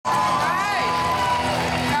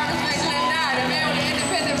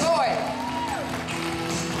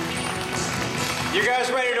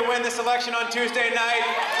win this election on Tuesday night?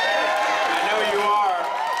 I know you are.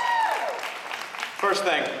 First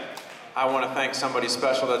thing, I want to thank somebody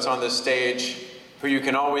special that's on this stage who you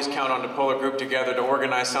can always count on to pull a group together to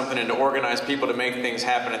organize something and to organize people to make things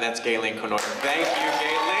happen, and that's Gayleen Conoyer. Thank you,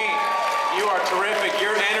 Gayleen. You are terrific.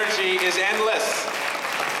 Your energy is endless.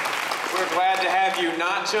 We're glad to have you,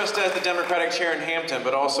 not just as the Democratic chair in Hampton,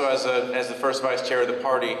 but also as the first vice chair of the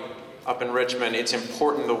party up in Richmond. It's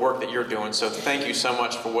important, the work that you're doing, so thank you so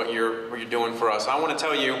much for what you're doing for us. I want to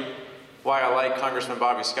tell you why I like Congressman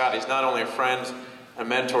Bobby Scott. He's not only a friend, a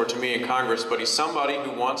mentor to me in Congress, but he's somebody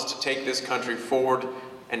who wants to take this country forward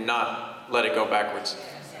and not let it go backwards.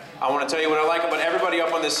 I want to tell you what I like about everybody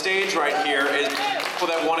up on this stage right here is people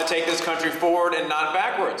that want to take this country forward and not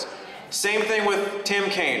backwards. Same thing with Tim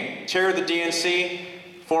Kaine, chair of the DNC,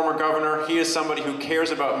 former governor. He is somebody who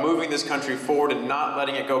cares about moving this country forward and not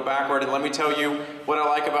letting it go backward. And let me tell you what I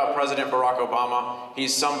like about President Barack Obama.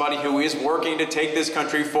 He's somebody who is working to take this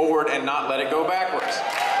country forward and not let it go backwards.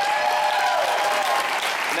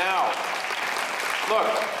 Now, look,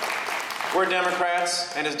 we're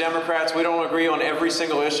Democrats, and as Democrats, we don't agree on every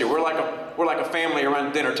single issue. We're like a family around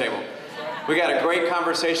the dinner table. We got a great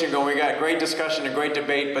conversation going, we got great discussion and great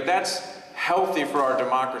debate, but that's healthy for our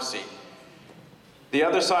democracy. The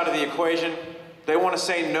other side of the equation, they want to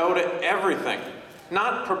say no to everything.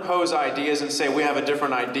 Not propose ideas and say we have a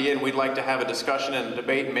different idea and we'd like to have a discussion and a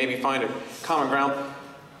debate and maybe find a common ground.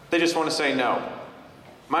 They just want to say no.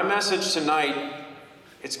 My message tonight,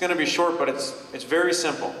 it's going to be short, but it's very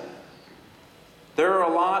simple. There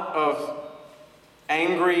are a lot of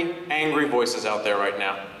angry voices out there right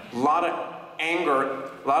now. A lot of anger,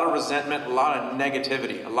 a lot of resentment, a lot of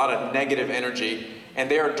negativity, a lot of negative energy,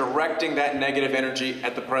 and they are directing that negative energy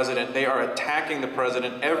at the president. They are attacking the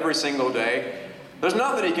president every single day. There's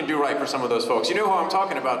nothing he can do right for some of those folks. You know who I'm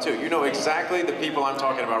talking about too. You know exactly the people I'm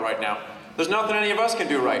talking about right now. There's nothing any of us can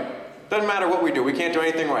do right. Doesn't matter what we do, we can't do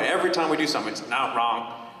anything right. Every time we do something, it's not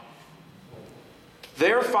wrong.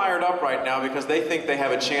 They're fired up right now because they think they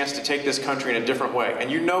have a chance to take this country in a different way. And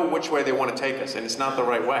you know which way they want to take us, and it's not the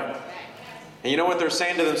right way. And you know what they're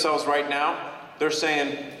saying to themselves right now? They're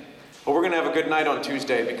saying, well, we're going to have a good night on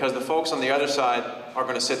Tuesday because the folks on the other side are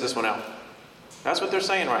going to sit this one out. That's what they're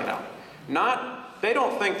saying right now. They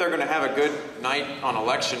don't think they're going to have a good night on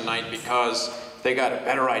election night because they got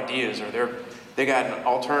better ideas or they got an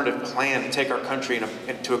alternative plan to take our country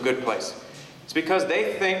into a good place. It's because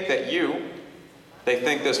they think that they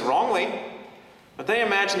think this wrongly, but they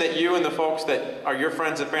imagine that you and the folks that are your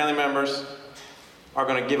friends and family members are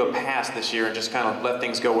going to give a pass this year and just kind of let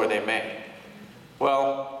things go where they may.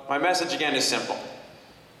 Well, my message again is simple.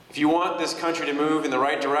 If you want this country to move in the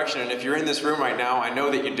right direction, and if you're in this room right now, I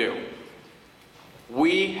know that you do,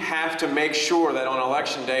 we have to make sure that on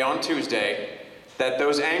election day, on Tuesday, that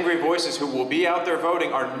those angry voices who will be out there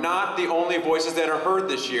voting are not the only voices that are heard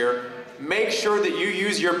this year. Make sure that you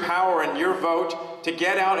use your power and your vote to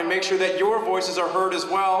get out and make sure that your voices are heard as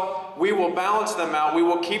well. We will balance them out. We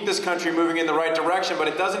will keep this country moving in the right direction, but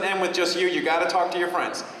it doesn't end with just you. You got to talk to your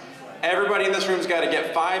friends. Everybody in this room's got to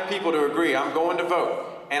get 5 people to agree, I'm going to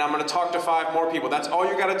vote, and I'm going to talk to 5 more people. That's all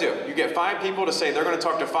you got to do. You get 5 people to say they're going to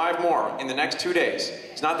talk to 5 more in the next 2 days.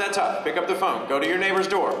 It's not that tough. Pick up the phone. Go to your neighbor's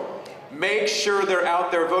door. Make sure they're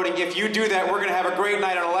out there voting. If you do that, we're going to have a great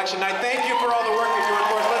night on election night. Thank you for all the work you're doing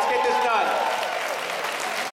for us. Let's get this